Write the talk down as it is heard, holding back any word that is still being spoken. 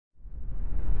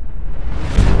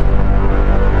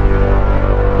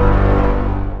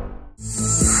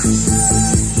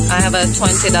have a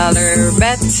 $20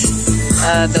 bet.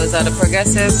 Those are the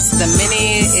progressives. The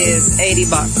mini is $80.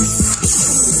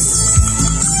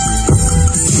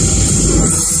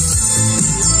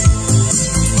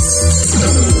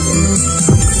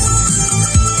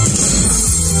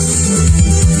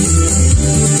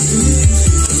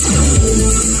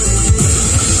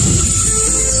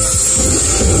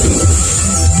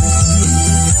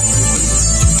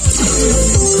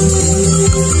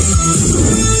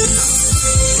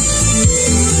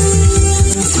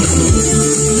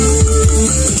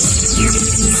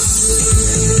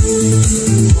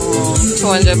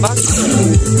 $200.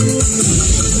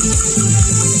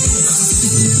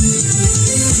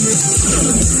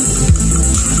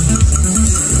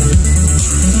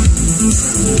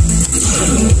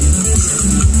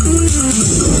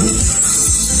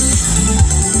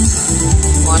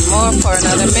 One more for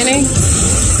another mini.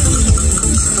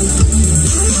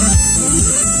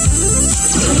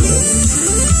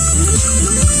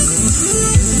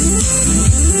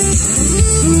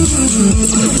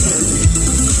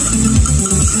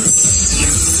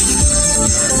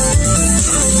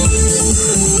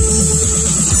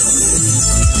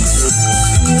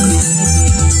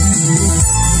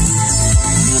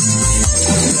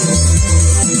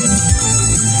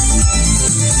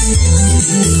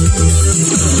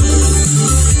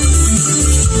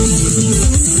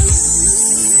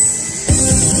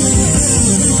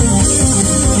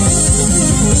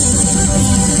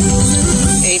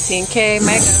 $18K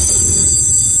mega.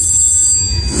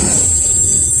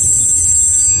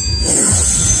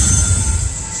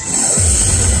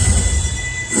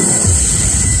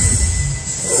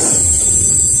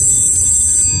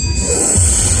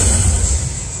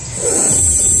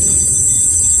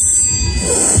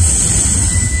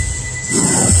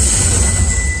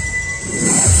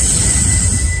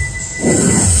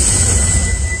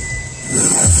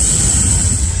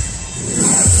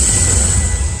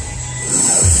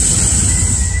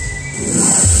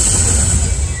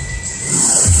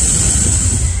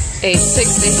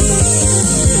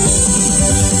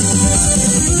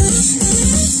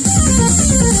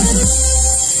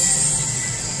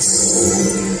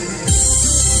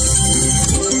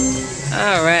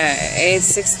 All right,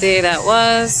 $860 that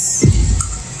was.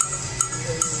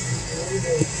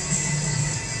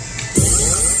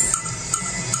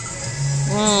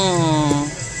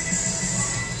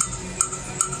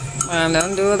 Well,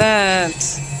 don't do that.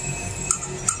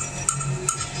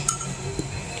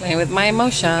 Playing with my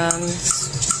emotions.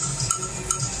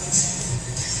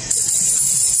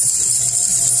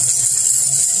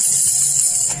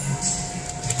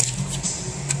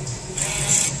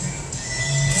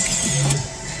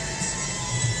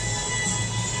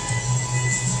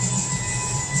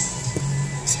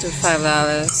 Let's do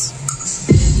 $5.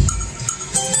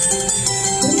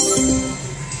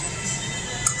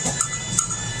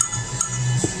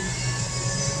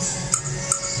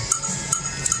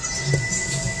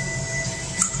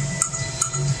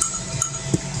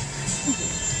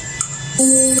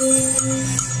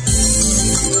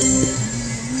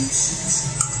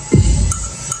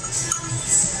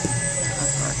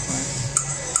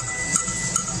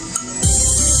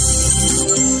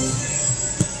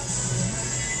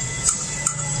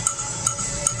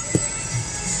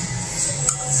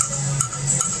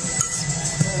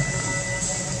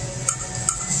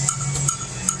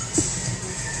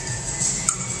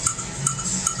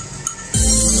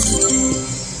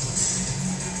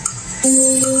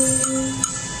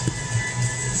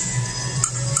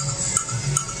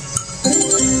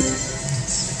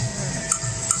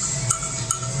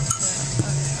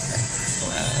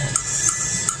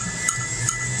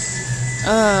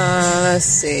 Let's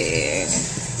see,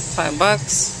 $5,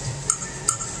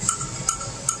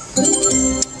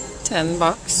 $10.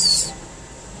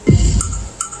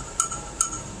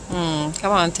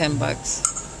 Come on, $10.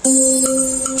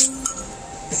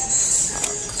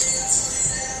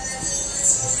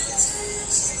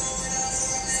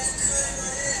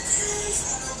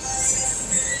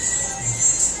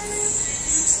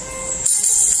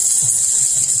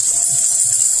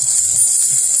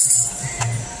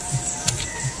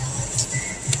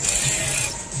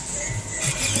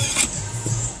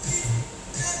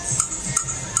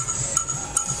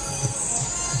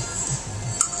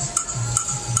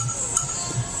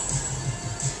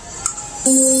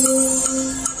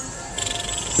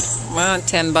 Well,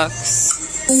 $10.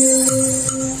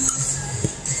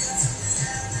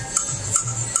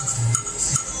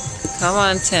 Come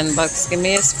on, $10. Give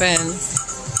me a spin.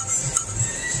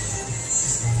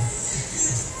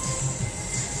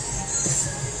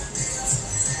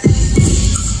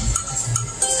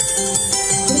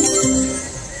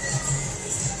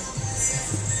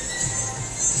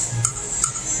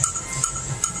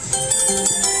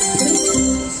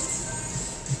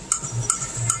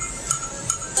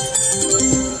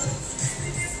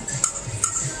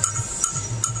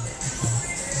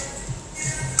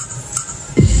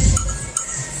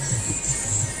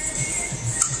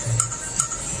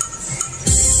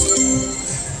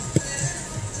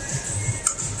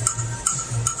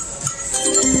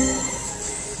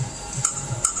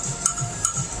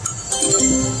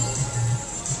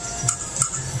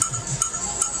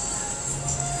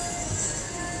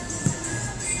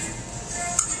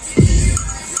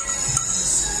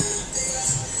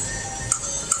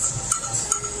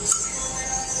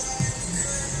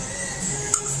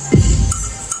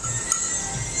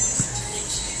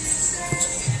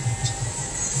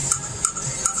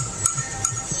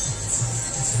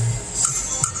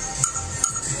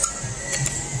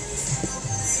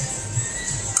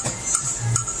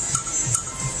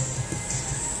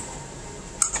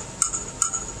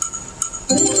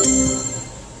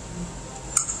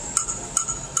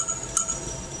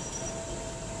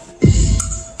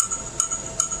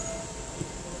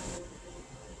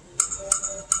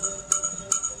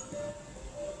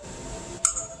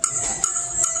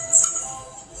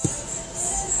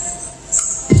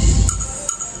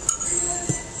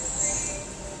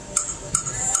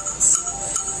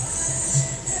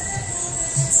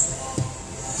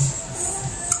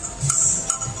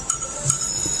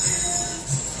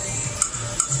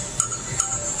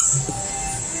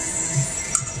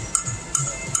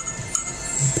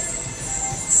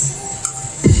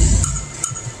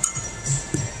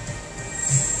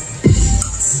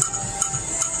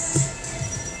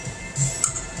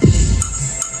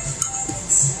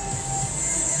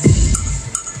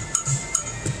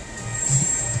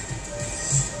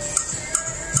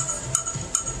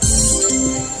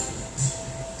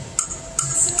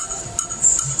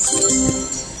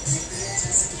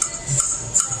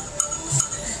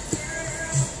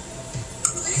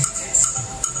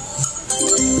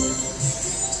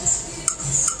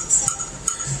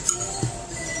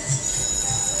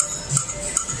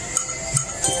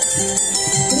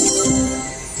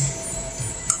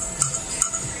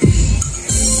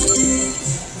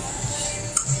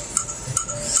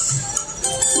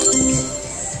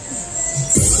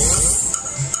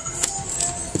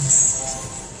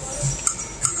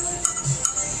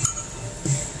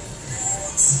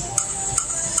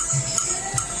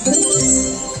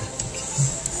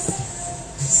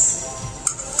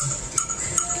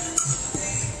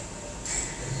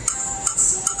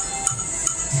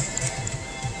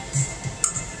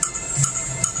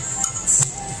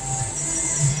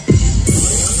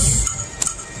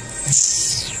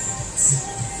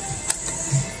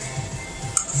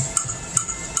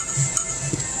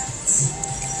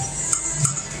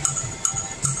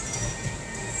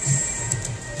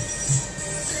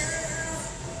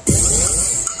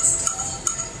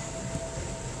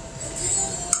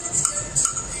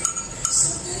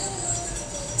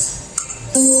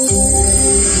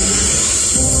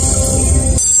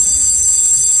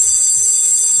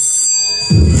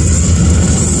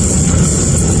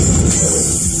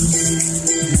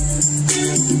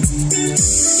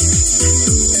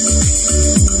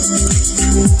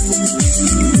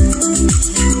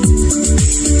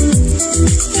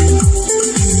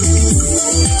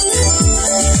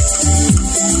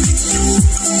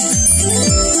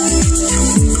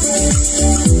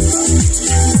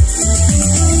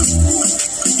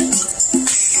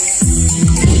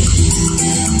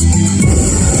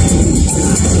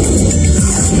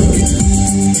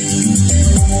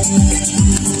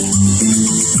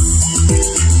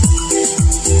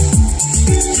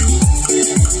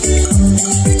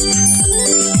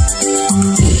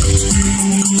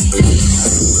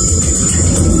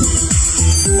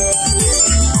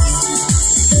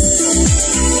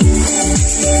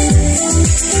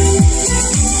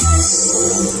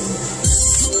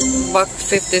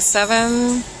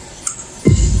 $1.57.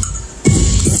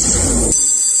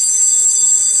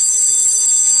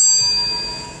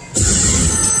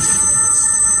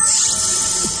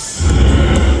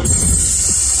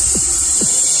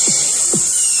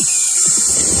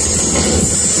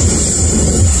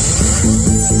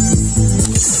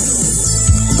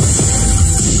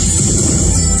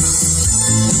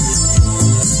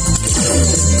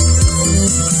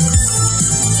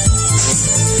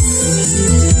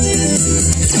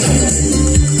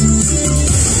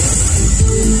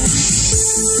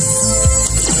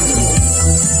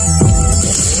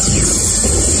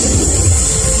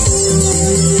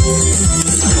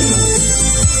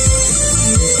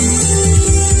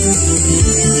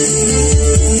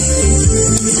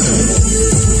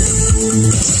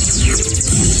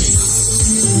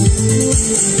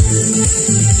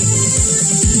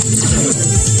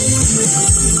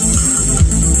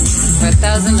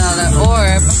 $1,000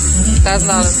 orb,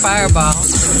 $1,000 fireball.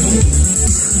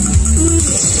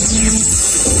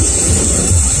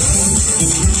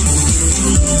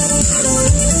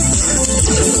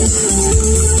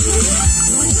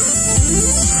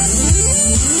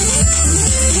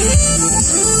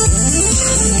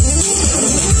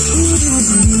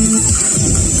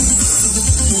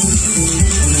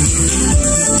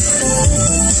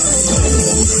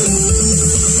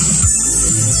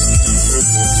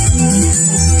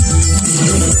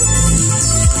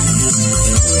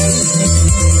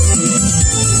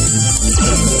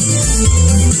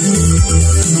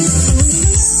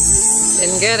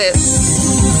 Didn't get it.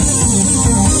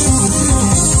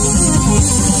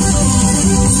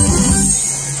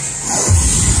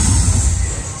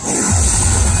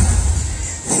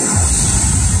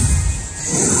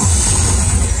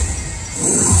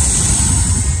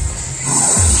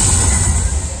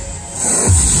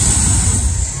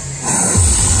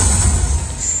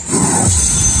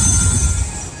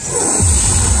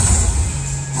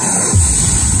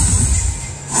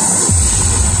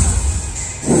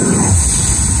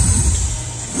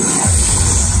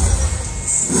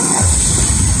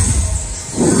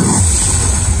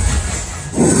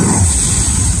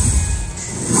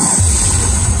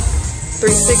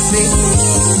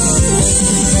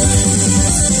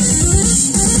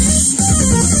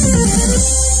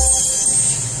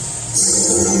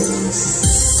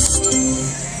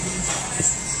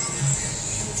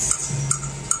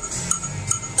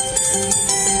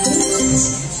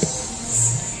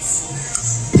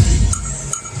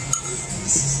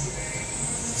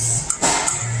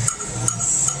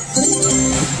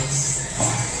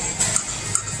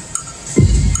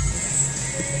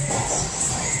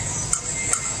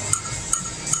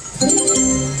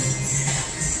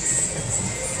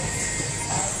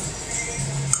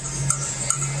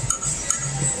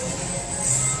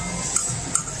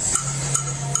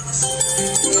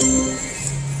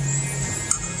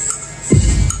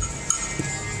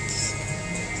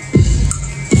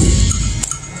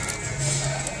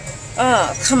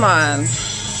 Oh, come on.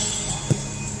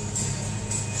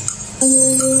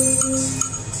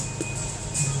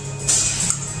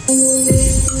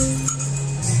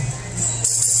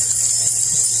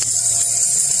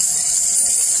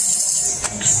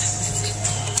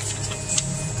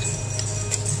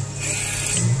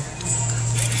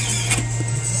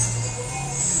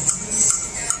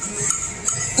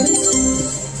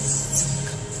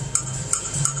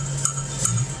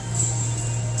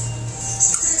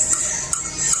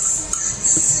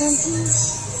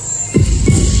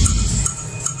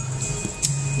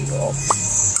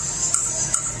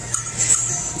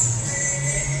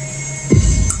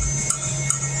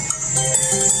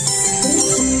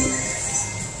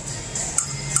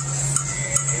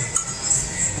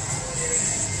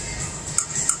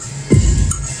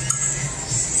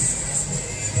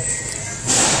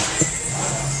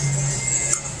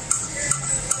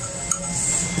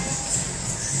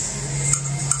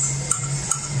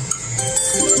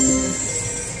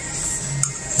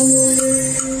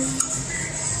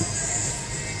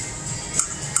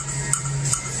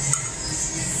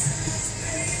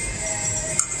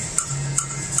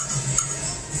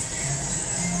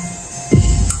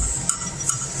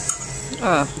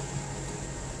 Oh.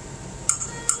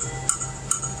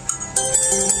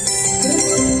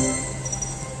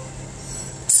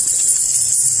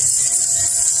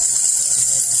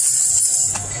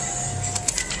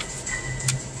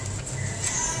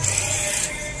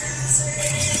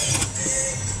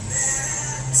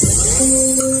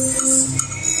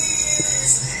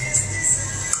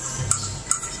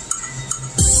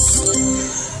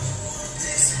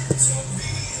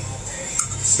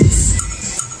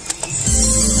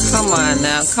 Come on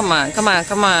now. Come on. Come on.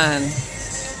 Come on.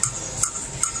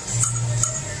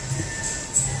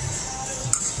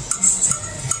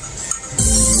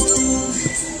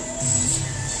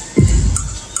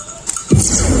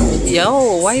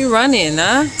 Yo, why you running,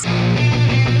 huh?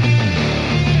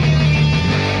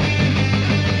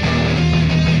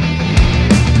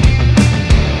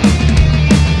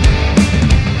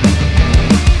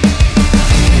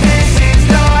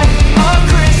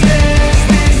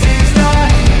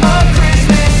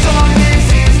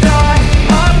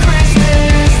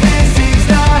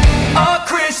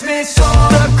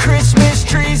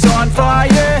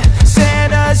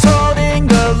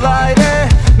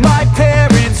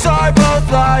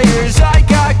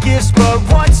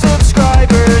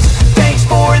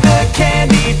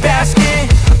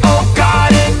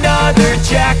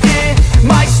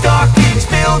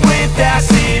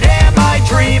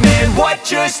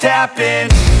 Just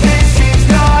happened. This is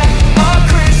not a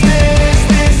Christmas.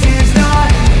 This is not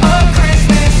a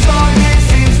Christmas song. This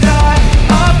is not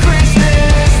a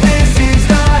Christmas. This is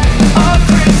not a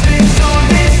Christmas song.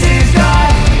 This is not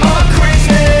a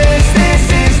Christmas. This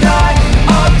is not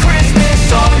a Christmas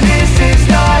song. This is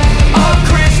not a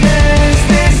Christmas.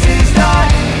 This is not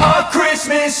a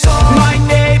Christmas song. My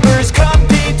neighbors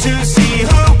compete to see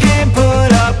who can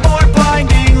put up more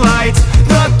blinding lights.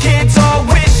 The kids all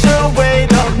wish away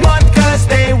the month cause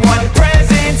they want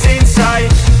presents in sight.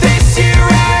 This year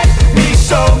had me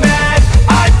so mad,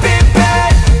 I've been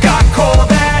bad, got coal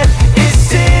that is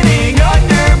sitting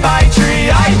under my tree.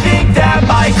 I think that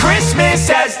my Christmas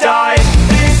has died.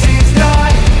 This is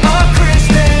not a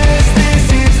Christmas. This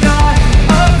is not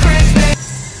a Christmas.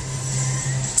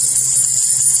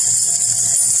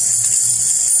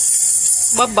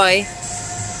 Bye-bye.